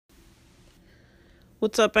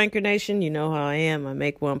What's up, Anchor Nation? You know how I am. I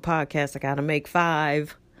make one podcast. I gotta make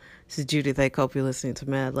five. This is Judith. I hope you're listening to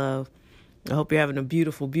Mad Love. I hope you're having a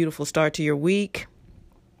beautiful, beautiful start to your week.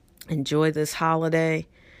 Enjoy this holiday.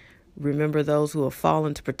 Remember those who have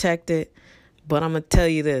fallen to protect it. But I'm gonna tell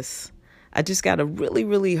you this. I just got a really,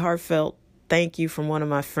 really heartfelt thank you from one of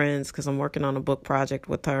my friends because I'm working on a book project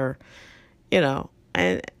with her,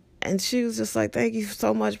 and she was just like, thank you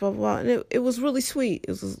so much, blah, blah, blah. And it was really sweet.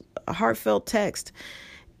 It was a heartfelt text.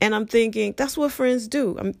 And I'm thinking, that's what friends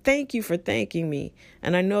do. Thank you for thanking me.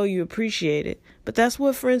 And I know you appreciate it. But that's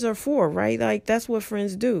what friends are for, right? Like, that's what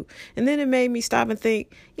friends do. And then it made me stop and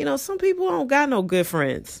think, some people don't got no good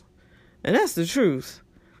friends. And that's the truth.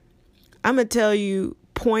 I'm going to tell you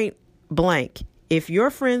point blank. If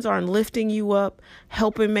your friends aren't lifting you up,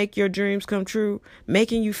 helping make your dreams come true,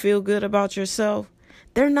 making you feel good about yourself,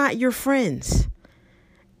 they're not your friends.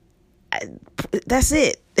 That's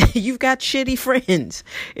it. You've got shitty friends.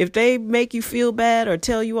 If they make you feel bad or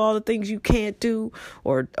tell you all the things you can't do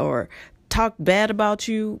or talk bad about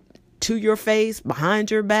you to your face,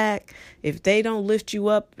 behind your back, if they don't lift you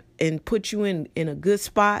up and put you in a good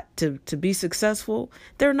spot to be successful,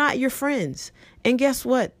 they're not your friends. And guess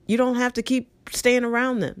what? You don't have to keep staying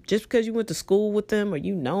around them. Just because you went to school with them or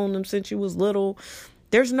you known them since you was little,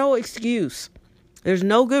 there's no excuse. There's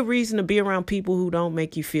no good reason to be around people who don't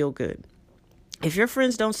make you feel good. If your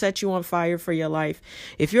friends don't set you on fire for your life,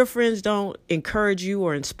 if your friends don't encourage you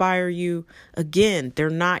or inspire you, again,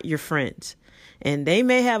 they're not your friends. And they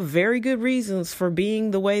may have very good reasons for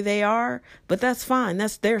being the way they are, but that's fine.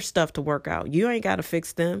 That's their stuff to work out. You ain't got to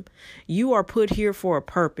fix them. You are put here for a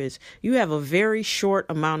purpose. You have a very short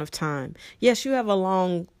amount of time. Yes, you have a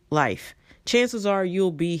long life. Chances are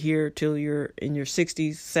you'll be here till you're in your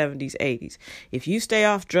 60s, 70s, 80s. If you stay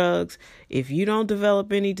off drugs, if you don't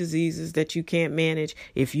develop any diseases that you can't manage,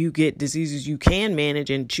 if you get diseases you can manage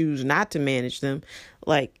and choose not to manage them,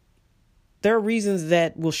 there are reasons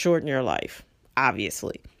that will shorten your life,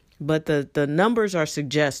 obviously. But the numbers are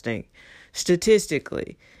suggesting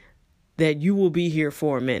statistically that you will be here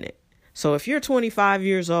for a minute. So if you're 25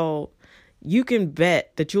 years old, you can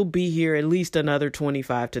bet that you'll be here at least another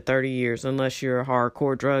 25 to 30 years unless you're a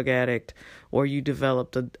hardcore drug addict or you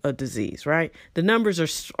developed a disease, right? The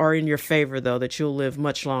numbers are in your favor, though, that you'll live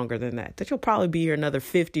much longer than that you'll probably be here another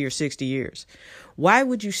 50 or 60 years. Why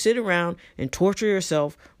would you sit around and torture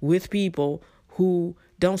yourself with people who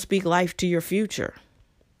don't speak life to your future?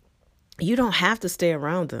 You don't have to stay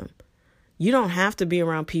around them. You don't have to be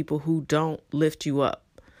around people who don't lift you up.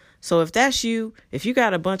 So if that's you, if you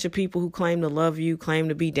got a bunch of people who claim to love you, claim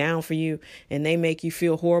to be down for you, and they make you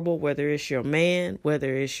feel horrible, whether it's your man,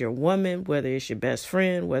 whether it's your woman, whether it's your best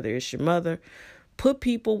friend, whether it's your mother, put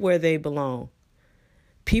people where they belong.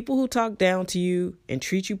 People who talk down to you and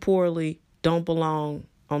treat you poorly don't belong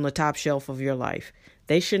on the top shelf of your life.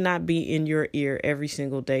 They should not be in your ear every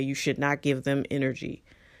single day. You should not give them energy.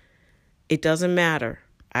 It doesn't matter.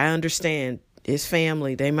 I understand. It's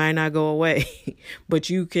family. They might not go away,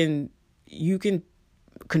 but you can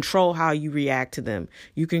control how you react to them.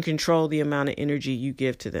 You can control the amount of energy you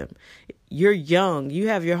give to them. You're young. You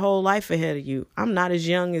have your whole life ahead of you. I'm not as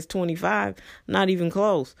young as 25, not even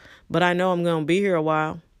close, but I know I'm going to be here a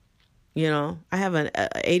while. I have an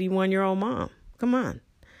 81-year-old mom. Come on.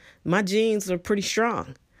 My genes are pretty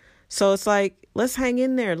strong. So it's like, let's hang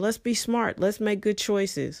in there. Let's be smart. Let's make good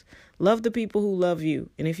choices. Love the people who love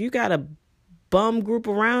you. And if you got a bum group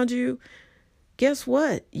around you, guess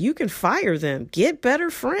what? You can fire them. Get better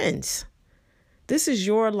friends. This is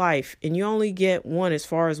your life, and you only get one as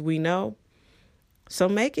far as we know. So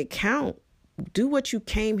make it count. Do what you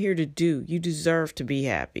came here to do. You deserve to be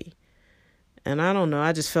happy. And I don't know.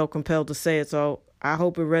 I just felt compelled to say it. So I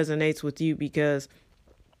hope it resonates with you because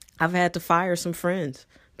I've had to fire some friends.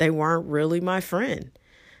 They weren't really my friend.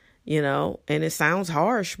 And it sounds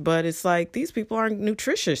harsh, but it's like, these people aren't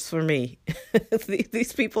nutritious for me.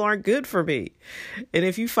 These people aren't good for me. And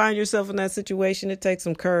if you find yourself in that situation, it takes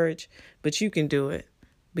some courage, but you can do it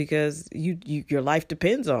because your life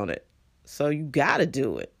depends on it. So you got to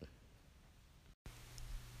do it.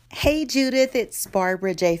 Hey, Judith, it's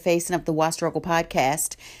Barbara J. Faison of the Why Struggle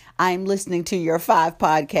podcast. I'm listening to your 5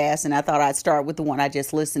 podcasts, and I thought I'd start with the one I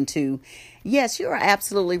just listened to. Yes, you're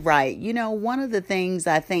absolutely right. One of the things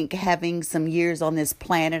I think having some years on this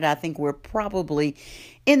planet, I think we're probably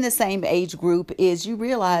in the same age group, is you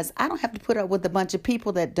realize I don't have to put up with a bunch of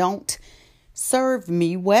people that don't serve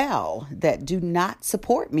me well, that do not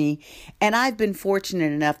support me. And I've been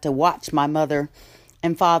fortunate enough to watch my mother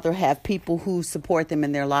and father have people who support them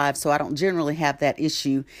in their lives, so I don't generally have that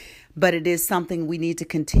issue. But it is something we need to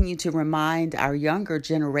continue to remind our younger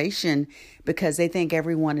generation, because they think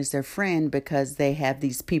everyone is their friend because they have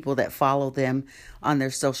these people that follow them on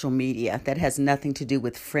their social media. That has nothing to do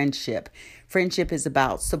with friendship. Friendship is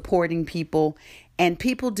about supporting people, and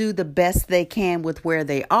people do the best they can with where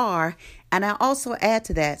they are. And I also add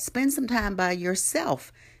to that, spend some time by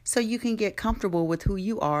yourself so you can get comfortable with who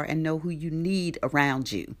you are and know who you need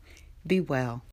around you. Be well.